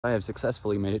I have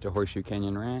successfully made it to Horseshoe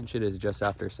Canyon Ranch. It is just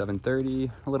after 7:30,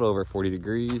 a little over 40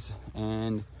 degrees,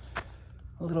 and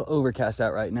a little overcast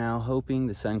out right now, hoping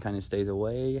the sun kind of stays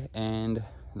away and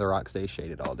the rock stays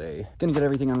shaded all day. Gonna get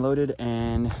everything unloaded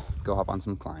and go hop on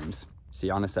some climbs. See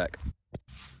you in a sec.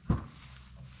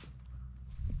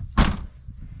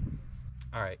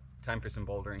 All right, time for some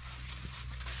bouldering.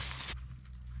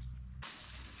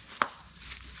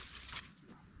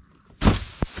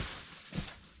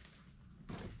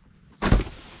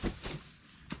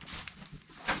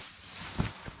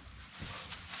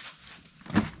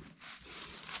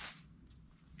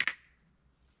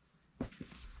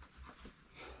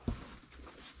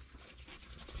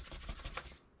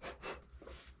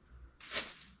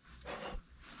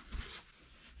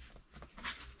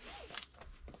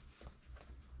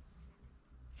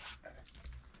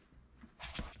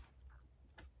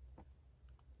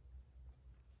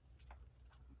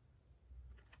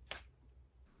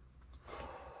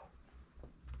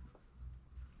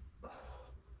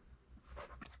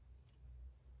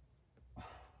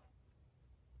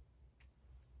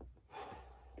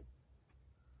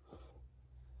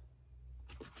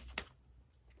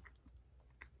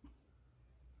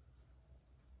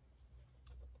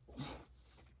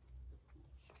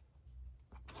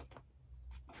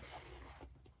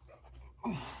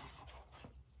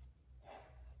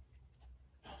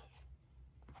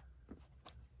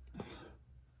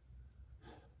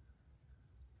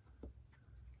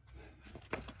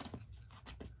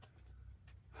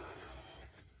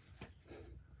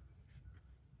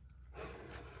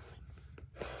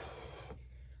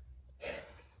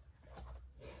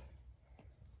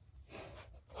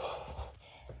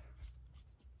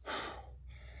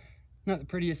 Not the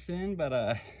prettiest sin,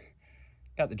 but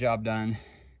got the job done.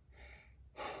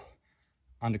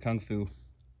 On to Kung Fu.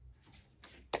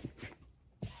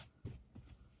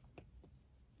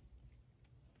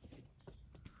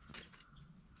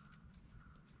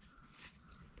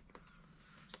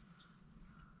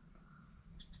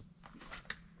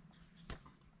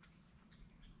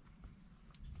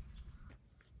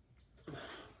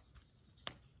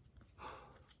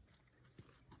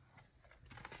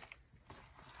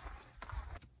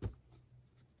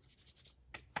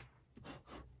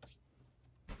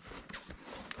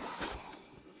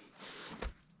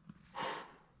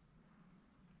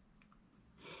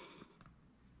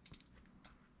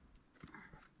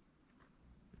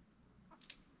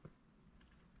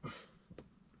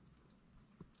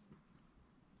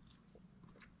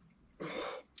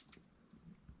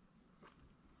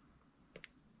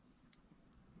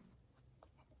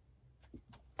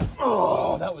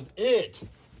 Oh, that was it.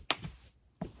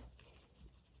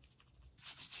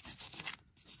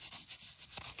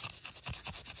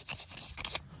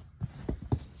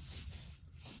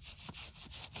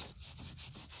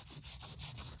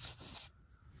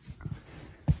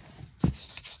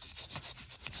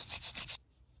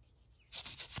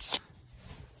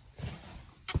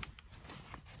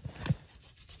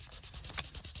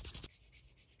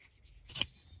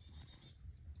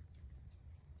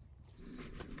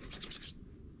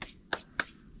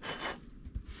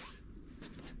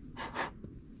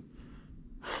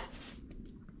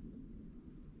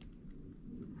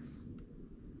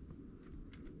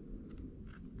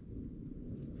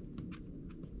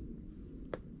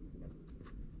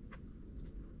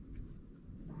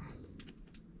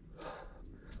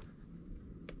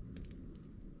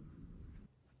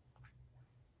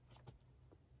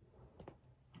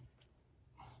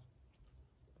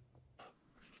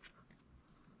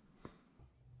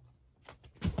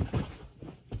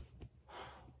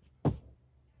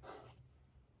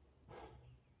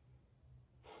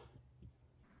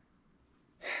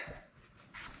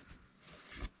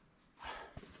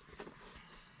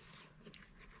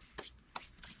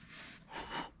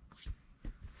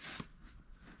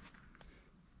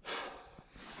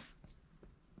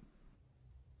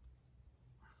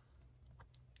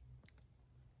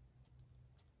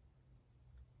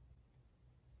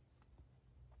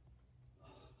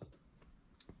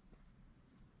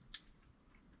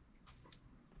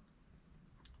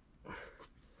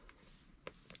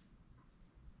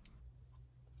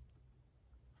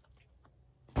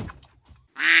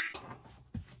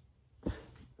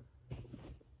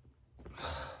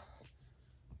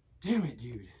 Damn it,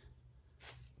 dude.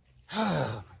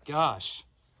 Oh my gosh.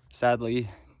 Sadly,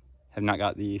 have not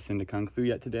got the Sin to Kung Fu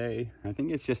yet today. I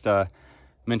think it's just a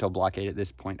mental blockade at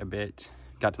this point a bit.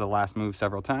 Got to the last move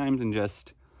several times and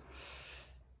just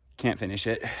can't finish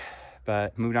it.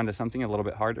 But moved on to something a little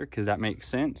bit harder because that makes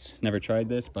sense. Never tried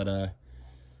this, but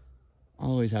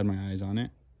always had my eyes on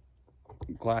it.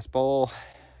 Glass bowl.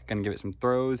 Gonna give it some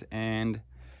throws and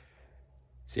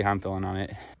see how I'm feeling on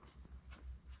it.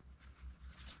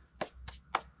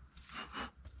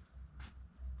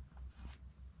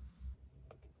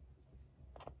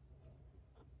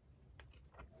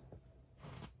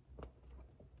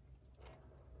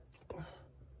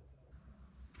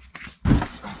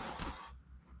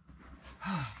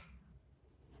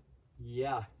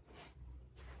 Yeah.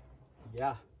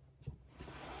 Yeah.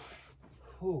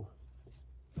 Whew.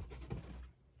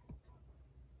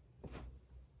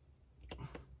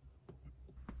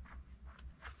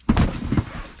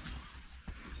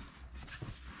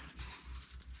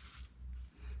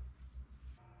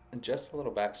 Just a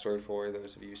little backstory for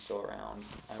those of you still around.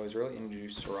 I was really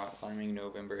introduced to rock climbing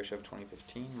November-ish of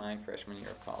 2015, my freshman year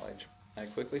of college. I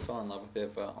quickly fell in love with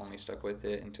it, but only stuck with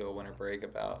it until winter break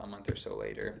about a month or so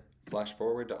later. Flash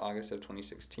forward to August of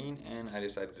 2016, and I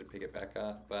decided to pick it back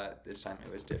up, but this time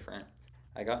it was different.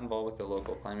 I got involved with the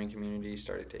local climbing community,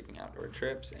 started taking outdoor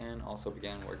trips, and also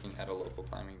began working at a local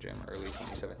climbing gym early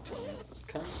 2017.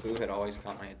 Kung Fu had always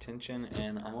caught my attention,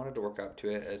 and I wanted to work up to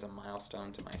it as a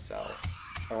milestone to myself.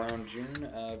 Around June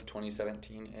of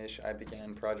 2017-ish, I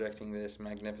began projecting this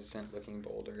magnificent looking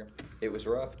boulder. It was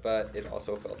rough, but it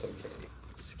also felt okay.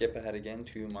 Skip ahead again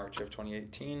to March of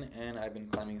 2018, and I've been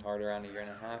climbing hard around a year and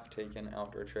a half, taking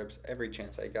outdoor trips every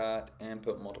chance I got, and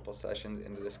put multiple sessions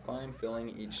into this climb, feeling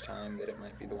each time that it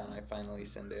might be the one I finally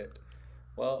send it.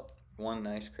 Well, one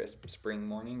nice crisp spring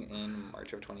morning in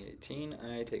March of 2018,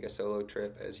 I take a solo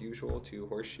trip as usual to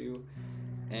Horseshoe,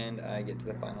 and I get to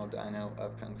the final dyno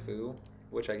of Kung Fu,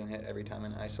 which I can hit every time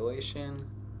in isolation.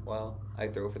 Well, I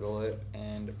throw for the lip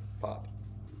and pop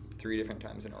 3 different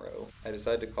times in a row. I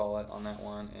decide to call it on that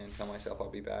one and tell myself I'll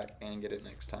be back and get it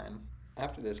next time.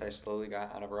 After this, I slowly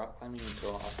got out of rock climbing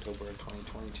until October of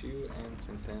 2022, and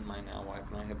since then, my now wife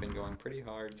and I have been going pretty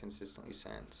hard consistently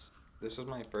since. This was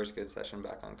my first good session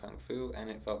back on Kung Fu, and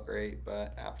it felt great,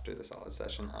 but after the solid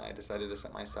session, I decided to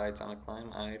set my sights on a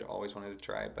climb I'd always wanted to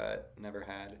try, but never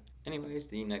had. Anyways,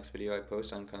 the next video I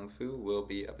post on Kung Fu will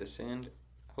be of this end,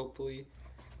 hopefully.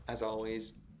 As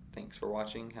always, thanks for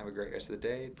watching, have a great rest of the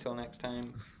day, till next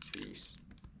time, peace.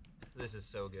 This is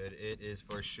so good. It is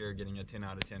for sure getting a 10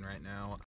 out of 10 right now.